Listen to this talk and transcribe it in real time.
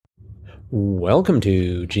Welcome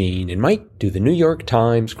to Gene and Mike do the New York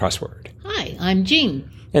Times crossword. Hi, I'm Jean.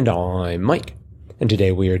 And I'm Mike. And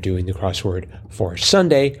today we are doing the crossword for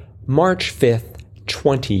Sunday, March 5th,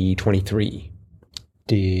 2023.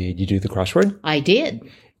 Did you do the crossword? I did.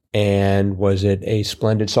 And was it a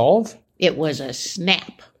splendid solve? It was a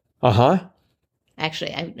snap. Uh-huh.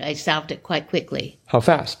 Actually, I solved it quite quickly. How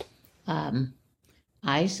fast?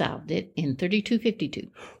 I solved it in 32:52.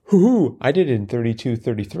 Hoo-hoo! I did it in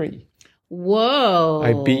 32:33. Whoa.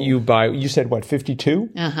 I beat you by, you said what,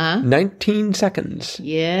 52? Uh-huh. 19 seconds.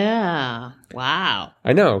 Yeah. Wow.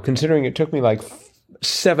 I know, considering it took me like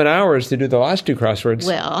 7 hours to do the last two crosswords.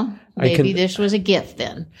 Well, maybe this was a gift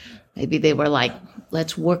then. Maybe they were like,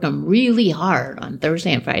 let's work them really hard on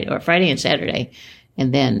Thursday and Friday, or Friday and Saturday,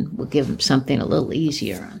 and then we'll give them something a little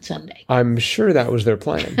easier on Sunday. I'm sure that was their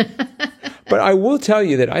plan. But I will tell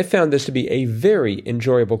you that I found this to be a very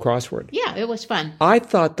enjoyable crossword. Yeah, it was fun. I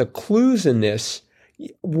thought the clues in this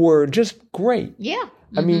were just great. Yeah.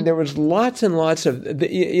 Mm-hmm. I mean, there was lots and lots of,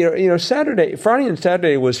 Friday and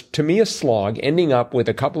Saturday was to me a slog, ending up with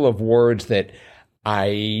a couple of words that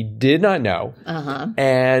I did not know. Uh-huh.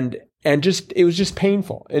 And just, it was just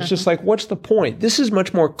painful. It's just like, what's the point? This is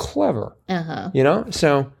much more clever. Uh-huh.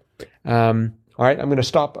 So, all right, I'm going to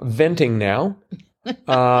stop venting now.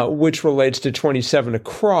 Which relates to 27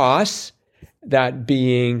 across, that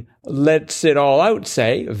being let's it all out,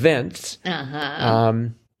 say, vents.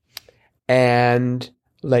 And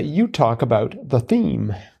let you talk about the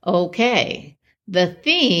theme. Okay. The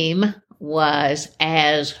theme was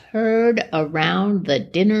as heard around the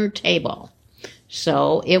dinner table.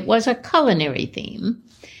 So it was a culinary theme.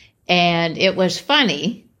 And it was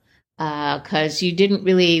funny because you didn't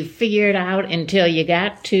really figure it out until you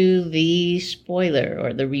got to the spoiler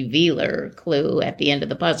or the revealer clue at the end of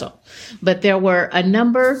the puzzle. But there were a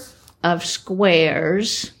number of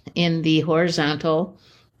squares in the horizontal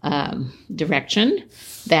direction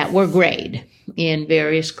that were grayed in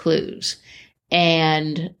various clues.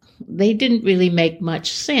 And they didn't really make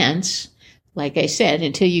much sense, like I said,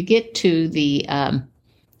 until you get to the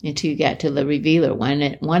revealer one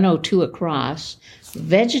at 102 across.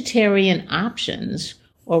 Vegetarian options,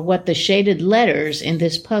 or what the shaded letters in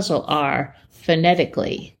this puzzle are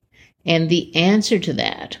phonetically. And the answer to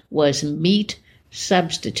that was meat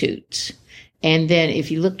substitutes. And then if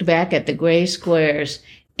you looked back at the gray squares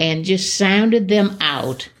and just sounded them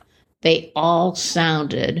out, they all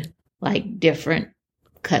sounded like different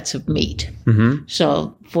cuts of meat. Mm-hmm.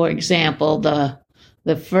 So, for example, the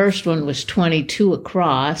first one was 22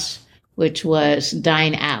 across, which was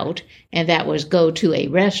dine out, and that was go to a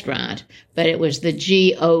restaurant. But it was the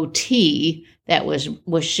G-O-T that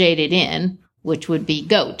was shaded in, which would be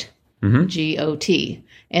goat, G-O-T.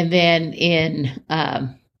 And then in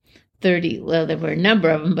 30, well, there were a number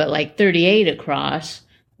of them, but like 38 across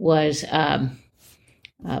was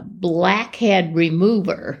blackhead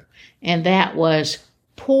remover, and that was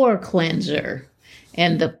pore cleanser.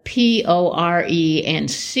 And the P-O-R-E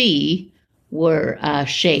and C were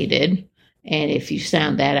shaded. And if you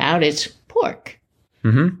sound that out, it's pork.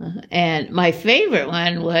 Mm-hmm. And my favorite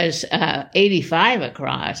one was 85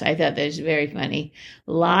 across. I thought that was very funny.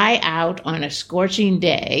 Lie out on a scorching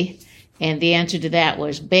day. And the answer to that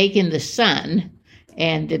was bake in the sun.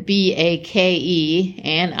 And the B-A-K-E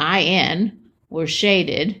and I-N were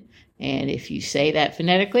shaded. And if you say that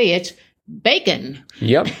phonetically, it's bacon.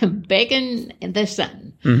 Yep. Bacon in the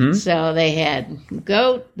sun. Mm-hmm. So they had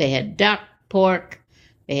goat, they had duck, pork,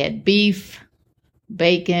 they had beef,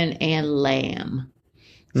 bacon, and lamb.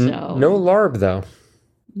 So no larb, though.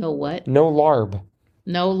 No what? No larb.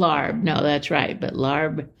 No larb. No, that's right. But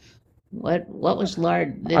larb, what was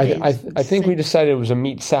lard? I think we decided it was a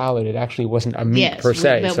meat salad. It actually wasn't a meat per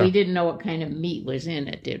se. But we didn't know what kind of meat was in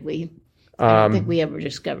it, did we? I don't think we ever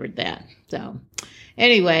discovered that. So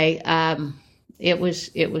anyway, it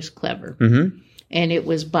was clever. Mm-hmm. And it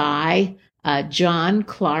was by John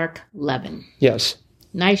Clark Levin. Yes.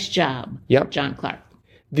 Nice job, Yep. John Clark.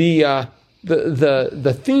 The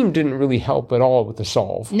theme didn't really help at all with the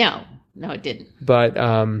solve. No, it didn't. But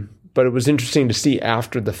it was interesting to see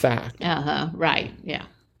after the fact. Right, yeah.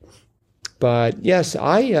 But yes,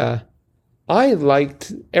 I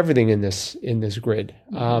liked everything in this grid.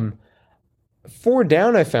 4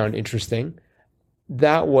 down I found interesting.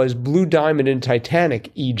 That was Blue Diamond in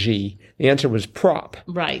Titanic, e.g. The answer was prop.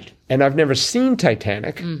 Right. And I've never seen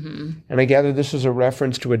Titanic. Mm-hmm. And I gather this was a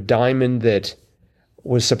reference to a diamond that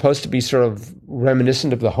was supposed to be sort of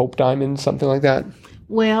reminiscent of the Hope Diamond, something like that.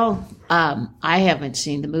 Well, I haven't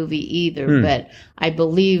seen the movie either, but I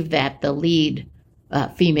believe that the lead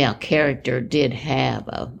female character did have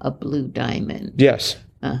a blue diamond. Yes.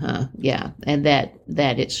 Yeah, and that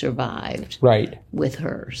it survived Right. with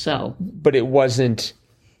her. So But it wasn't,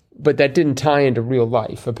 but that didn't tie into real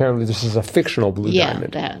life. Apparently this is a fictional blue yeah,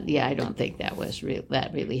 diamond. I don't think that was real.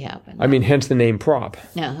 That really happened. I mean, hence the name prop,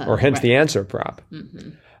 or hence right. the answer prop.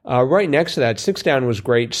 Right next to that, 6 down was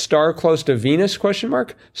great. Star close to Venus, question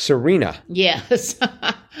mark, Serena. Yes,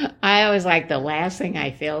 I always like the last thing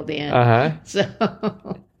I filled in. Uh-huh.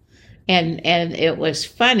 So, and it was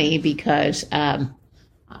funny because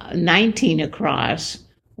 19 across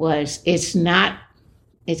was it's not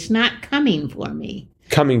coming for me.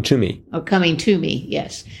 Coming to me. Or coming to me,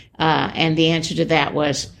 yes. And the answer to that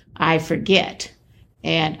was I forget.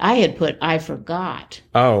 And I had put I forgot.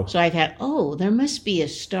 Oh. So I thought, oh, there must be a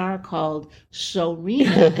star called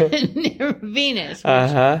Sorina near Venus.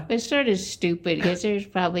 Which was sort of stupid because there's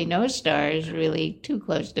probably no stars really too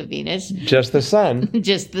close to Venus. Just the sun.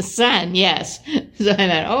 Just the sun, yes. So I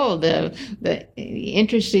thought, oh, the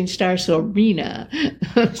interesting star Sorina.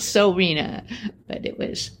 Sorina. But it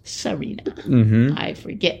was Serena. Mm-hmm. I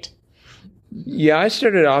forget. Yeah, I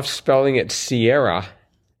started off spelling it Sierra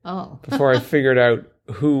Oh. before I figured out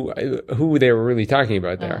who they were really talking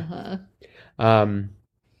about there.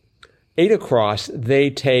 8 across, they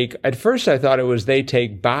take, at first I thought it was they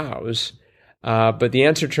take bows, but the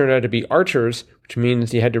answer turned out to be archers, which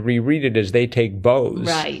means you had to reread it as they take bows.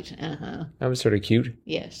 Right. That was sort of cute.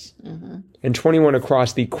 Yes. And 21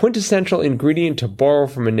 across, the quintessential ingredient to borrow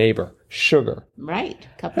from a neighbor, sugar. Right.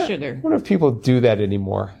 Cup of sugar. I wonder if people do that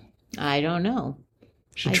anymore. I don't know.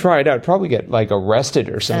 Should try it out. Probably get like arrested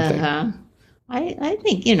or something. I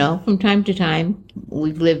think, from time to time,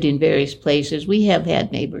 we've lived in various places. We have had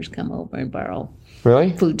neighbors come over and borrow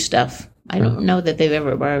Really? food stuff. I don't know that they've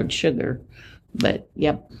ever borrowed sugar, but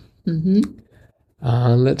yep.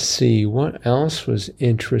 Let's see. What else was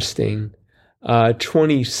interesting?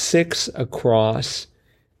 26 across,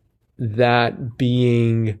 that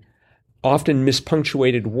being often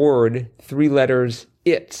mispunctuated word, 3 letters,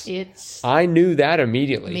 it's. I knew that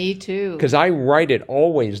immediately. Me too. Because I write it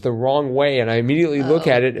always the wrong way, and I immediately look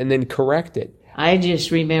at it and then correct it. I just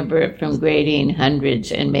remember it from grading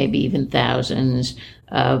hundreds and maybe even thousands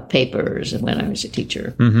of papers when I was a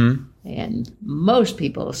teacher. And most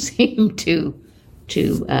people seem to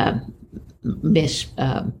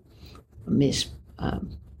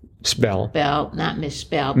Spell. not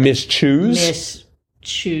misspell, Mischoose?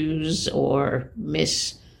 mischoose or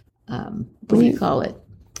what do you call it?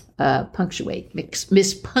 Punctuate,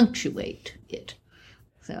 mispunctuate it.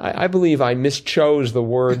 So I believe I mischose the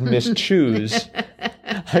word mischoose.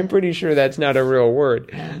 I'm pretty sure that's not a real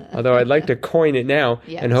word, although I'd like to coin it now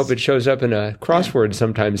and hope it shows up in a crossword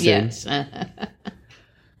sometime soon. yes.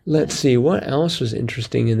 Let's see, what else was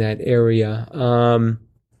interesting in that area?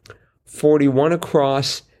 41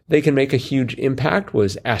 across, they can make a huge impact,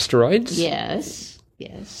 was asteroids. Yes.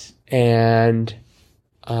 And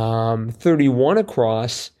 31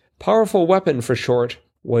 across, powerful weapon for short,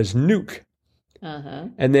 was nuke.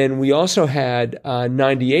 And then we also had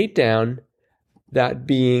 98 down, that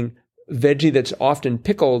being veggie that's often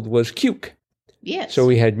pickled, was cuke. Yes. So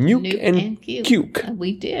we had nuke and cuke.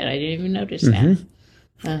 We did. I didn't even notice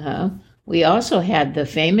that. We also had the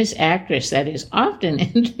famous actress that is often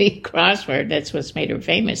in the crossword. That's what's made her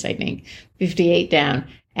famous, I think. 58 down,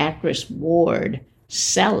 actress Ward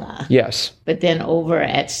Sella. Yes. But then over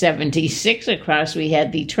at 76 across, we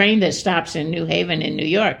had the train that stops in New Haven in New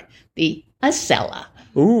York, the Acela.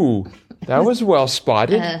 Ooh, that was well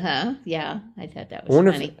spotted. Yeah, I thought that was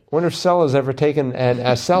funny. Wonder if Sella's ever taken an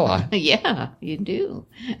Acela. Yeah, you do.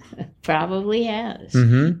 Probably has.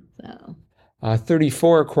 So.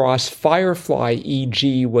 34 across, Firefly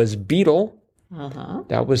EG was beetle.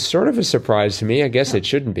 That was sort of a surprise to me. I guess it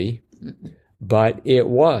shouldn't be, but it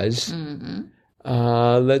was.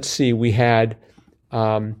 Let's see. We had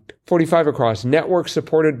 45 across, network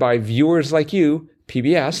supported by viewers like you,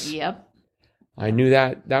 PBS. Yep. I knew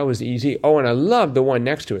that. That was easy. Oh, and I love the one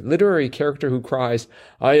next to it. Literary character who cries,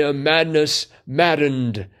 I am madness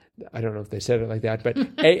maddened. I don't know if they said it like that, but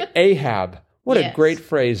Ahab. What a great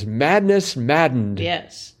phrase. Madness maddened.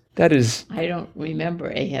 Yes. That is. I don't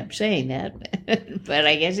remember Ahab saying that, but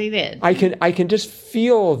I guess he did. I can just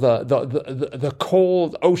feel the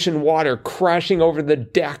cold ocean water crashing over the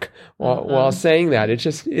deck while saying that. It's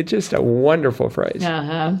just a wonderful phrase.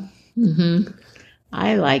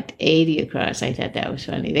 I liked 80 across. I thought that was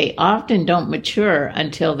funny. They often don't mature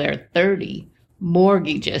until they're 30.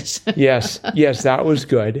 Mortgages. Yes, that was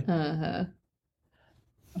good.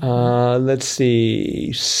 Let's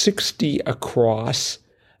see. 60 across.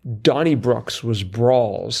 Donnybrooks was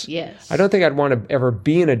brawls. Yes. I don't think I'd want to ever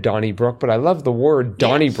be in a Donnybrook, but I love the word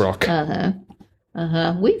Donnybrook.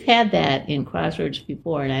 We've had that in crosswords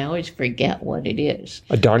before, and I always forget what it is.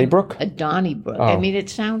 A Donnybrook? A Donnybrook. Oh. I mean, it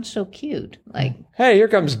sounds so cute. Like, Hey, here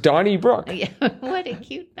comes Donnybrook yeah, what a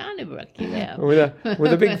cute Donnybrook you have. with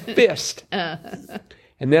a big fist.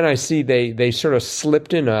 And then I see they sort of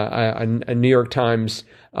slipped in a New York Times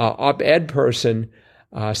op-ed person.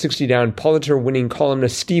 60 down, Pulitzer-winning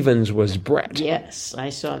columnist Stevens was Brett. Yes, I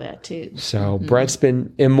saw that too. So Brett's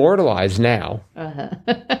been immortalized now.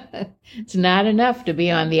 It's not enough to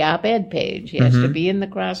be on the op-ed page. He has to be in the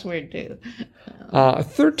crossword too.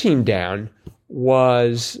 13 down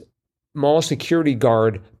was mall security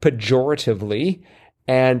guard pejoratively.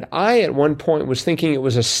 And I, at one point, was thinking it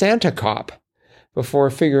was a Santa cop before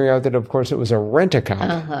figuring out that, of course, it was a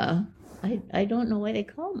rent-a-cop. I don't know why they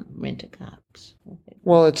call them rent-a-cops.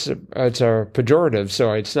 Well, it's a pejorative,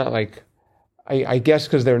 so it's not like, I guess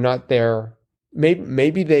because they're not there.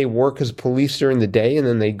 Maybe they work as police during the day and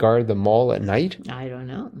then they guard the mall at night. I don't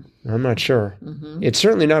know. I'm not sure. It's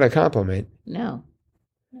certainly not a compliment. No.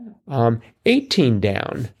 18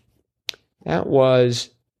 down. That was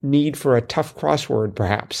need for a tough crossword,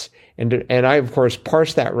 perhaps. And I, of course,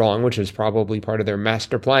 parsed that wrong, which is probably part of their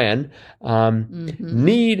master plan.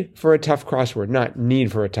 Need for a tough crossword, not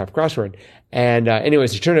need for a tough crossword. And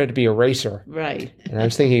anyways, it turned out to be eraser. Right. And I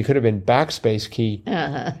was thinking it could have been backspace key.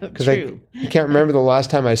 Because True. I can't remember the last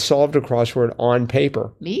time I solved a crossword on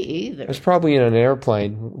paper. Me either. I was probably in an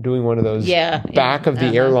airplane doing one of those back of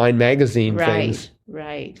the airline magazine things.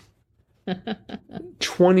 Right.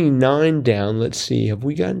 29 down. Let's see. Have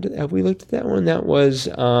we looked at that one? That was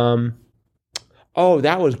that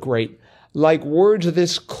was great. Like words of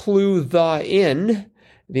this clue the in.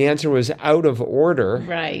 The answer was out of order.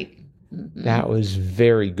 Right. That was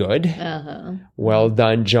very good. Well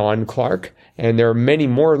done, John Clark. And there are many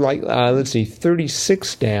more like let's see,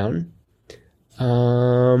 36 down.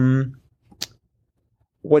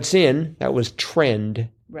 What's in? That was trend.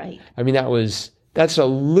 Right. I mean, that's a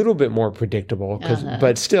little bit more predictable,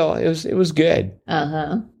 but still, it was good.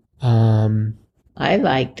 I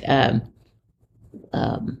liked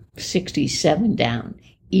 67 down,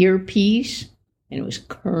 earpiece, and it was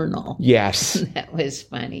Colonel. Yes, That was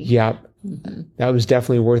funny. Yep, that was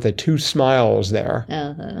definitely worth it. 2 smiles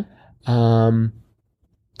there.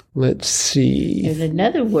 Let's see. There's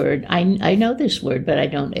another word. I know this word, but I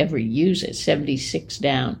don't ever use it. 76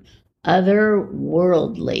 down,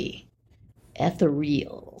 otherworldly.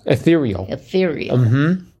 Ethereal. Ethereal.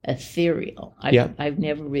 Ethereal. I've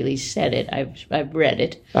never really said it. I've read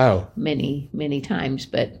it many times,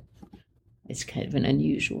 but it's kind of an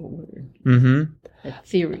unusual word.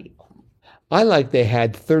 Ethereal. I like they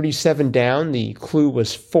had 37 down, the clue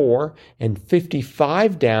was 4, and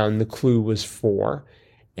 55 down, the clue was 4.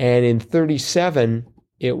 And in 37,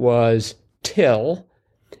 it was till,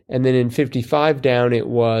 and then in 55 down, it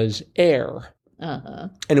was air.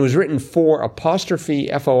 And it was written for apostrophe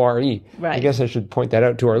F-O-R-E. Right. I guess I should point that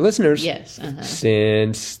out to our listeners. Yes.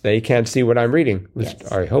 Since they can't see what I'm reading. Which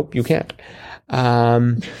I hope you can't.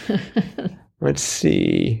 Let's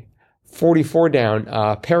see. 44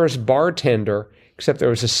 down. Paris bartender, except there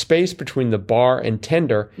was a space between the bar and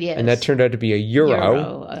tender. Yes. And that turned out to be a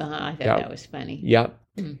euro. I thought that was funny. Yep.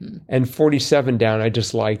 And 47 down, I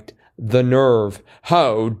just liked the nerve.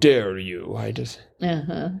 How dare you?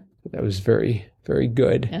 That was very, very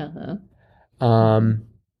good.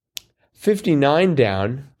 59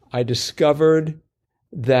 down, I discovered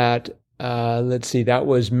that, let's see, that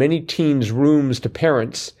was many teens' rooms to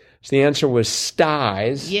parents. So the answer was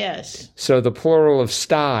sties. Yes. So the plural of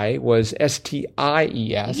sty was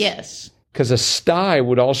S-T-I-E-S. Yes. Because a sty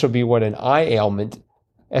would also be what an eye ailment,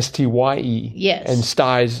 S-T-Y-E. Yes. And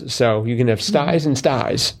sties, so you can have sties and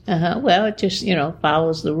sties. Well, it just,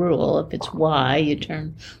 follows the rule. If it's Y, you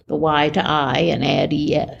turn the Y to I and add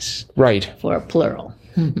ES. Right. For a plural.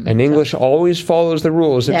 And English always follows the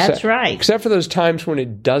rules. That's right. Except for those times when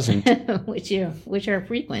it doesn't. which are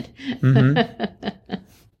frequent.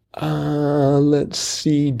 Let's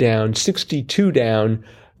see, down 62 down.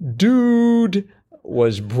 Dude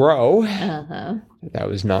was bro. That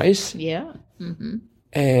was nice. Yeah.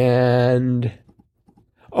 And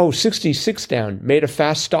 66 down. Made a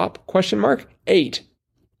fast stop? ? 8.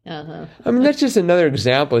 I mean, that's just another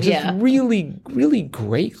example. It's just really, really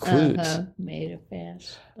great clues. Made a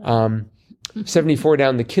fast stop. 74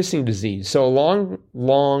 down, the kissing disease. So a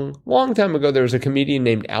long time ago, there was a comedian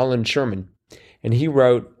named Alan Sherman, and he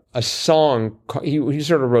wrote a song. He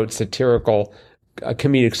sort of wrote satirical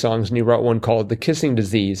comedic songs, and he wrote one called The Kissing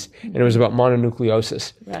Disease, and it was about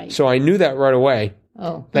mononucleosis. Right. So I knew that right away.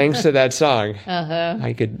 Oh. Thanks to that song.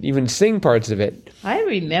 I could even sing parts of it. I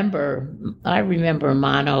remember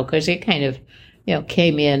mono because it kind of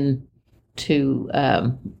came in to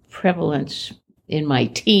prevalence in my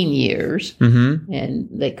teen years, and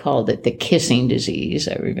they called it the kissing disease.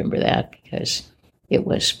 I remember that because it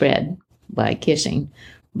was spread by kissing.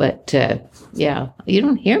 But you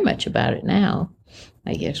don't hear much about it now.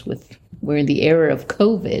 I guess we're in the era of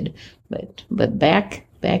COVID, but back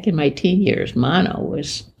in my teen years, mono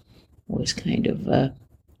was kind of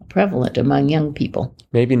prevalent among young people.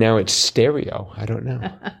 Maybe now it's stereo. I don't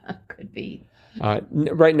know. Could be.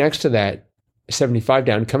 Right next to that, 75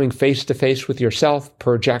 down, coming face to face with yourself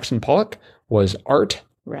per Jackson Pollock was art.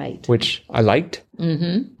 Right. Which I liked.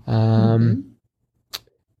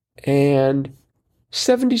 And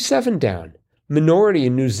 77 down, minority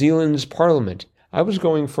in New Zealand's parliament. I was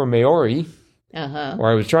going for Maori,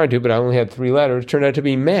 or I was trying to, but I only had 3 letters. It turned out to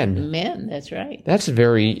be men. Men, that's right. That's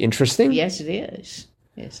very interesting. Yes, it is.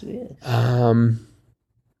 Yes, it is. I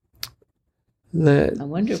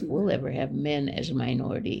wonder if we'll ever have men as a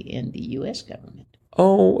minority in the U.S. government.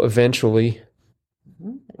 Oh, eventually.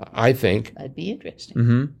 I think. That'd be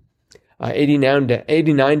interesting.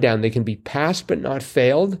 89 down, they can be passed but not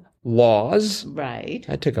failed. Laws. Right.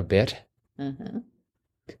 That took a bit.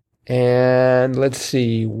 And let's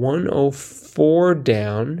see, 104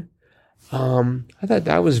 down. I thought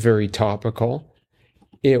that was very topical.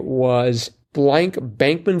 It was blank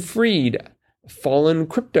Bankman-Fried, fallen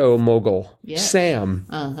crypto mogul, Sam.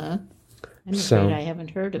 I'm afraid I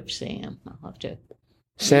haven't heard of Sam. I'll have to.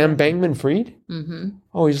 Sam Bankman-Fried?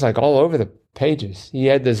 Oh, he's like all over the pages. He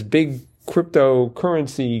had this big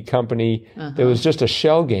cryptocurrency company that was just a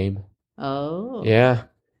shell game. Oh. Yeah.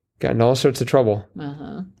 Got in all sorts of trouble.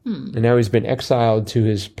 And now he's been exiled to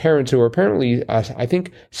his parents, who are apparently, I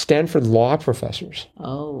think, Stanford law professors.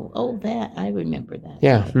 Oh, that. I remember that.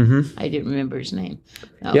 Yeah. I didn't remember his name.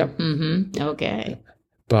 Oh, yep. Okay.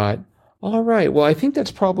 But, all right. Well, I think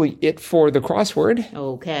that's probably it for the crossword.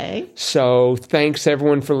 Okay. So thanks,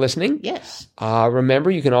 everyone, for listening. Yes.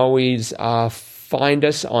 Remember, you can always find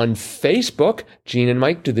us on Facebook. Gene and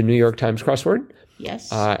Mike do the New York Times crossword.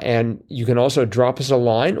 Yes. And you can also drop us a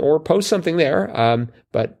line or post something there.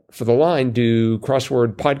 But for the line, do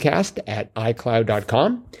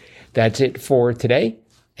crosswordpodcast@icloud.com. That's it for today.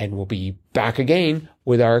 And we'll be back again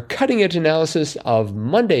with our cutting edge analysis of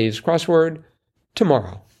Monday's crossword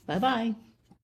tomorrow. Bye-bye.